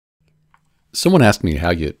Someone asked me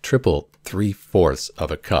how you triple 3/4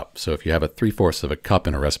 of a cup. So if you have a 3/4 of a cup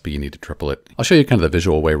in a recipe, you need to triple it. I'll show you kind of the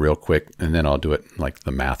visual way real quick, and then I'll do it like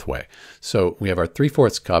the math way. So we have our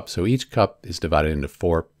 3/4 cup. So each cup is divided into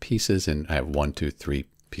 4 pieces, and I have 1, 2, 3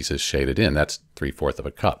 pieces shaded in. That's 3/4 of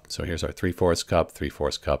a cup. So here's our 3/4 cup,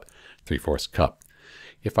 3/4 cup, 3/4 cup.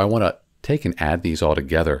 If I want to take and add these all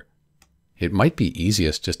together, it might be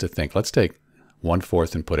easiest just to think, let's take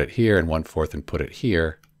 1/4 and put it here, and 1/4 and put it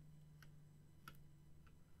here.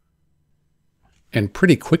 And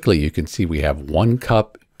pretty quickly you can see we have 1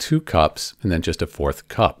 cup, 2 cups, and then just a 4th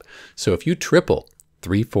cup. So if you triple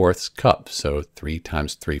 3/4 cup, so 3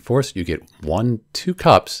 times 3/4, you get 1 2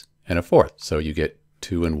 cups and a 4th. So you get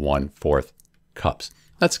 2 1/4 cups.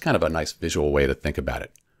 That's kind of a nice visual way to think about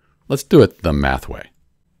it. Let's do it the math way.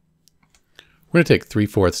 We're going to take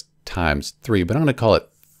 3/4 times 3, but I'm going to call it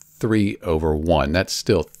 3 over 1. That's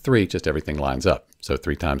still 3, just everything lines up. So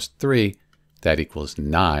 3 times 3, that equals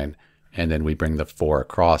 9. And then we bring the 4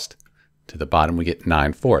 across to the bottom, we get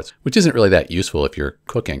 9/4, which isn't really that useful if you're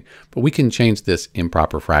cooking. But we can change this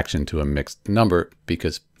improper fraction to a mixed number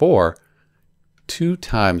because 2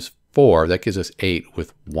 times 4, that gives us 8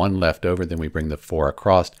 with 1 left over. Then we bring the 4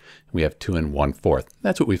 across, and we have 2 1/4.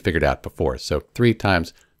 That's what we figured out before. So 3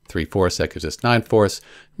 times 3/4, that gives us 9/4.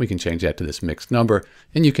 We can change that to this mixed number,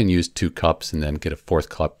 and you can use 2 cups and then get a 4th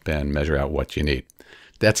cup and measure out what you need.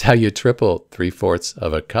 That's how you triple 3/4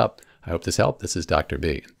 of a cup. I hope this helped. This is Dr.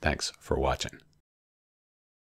 B. Thanks for watching.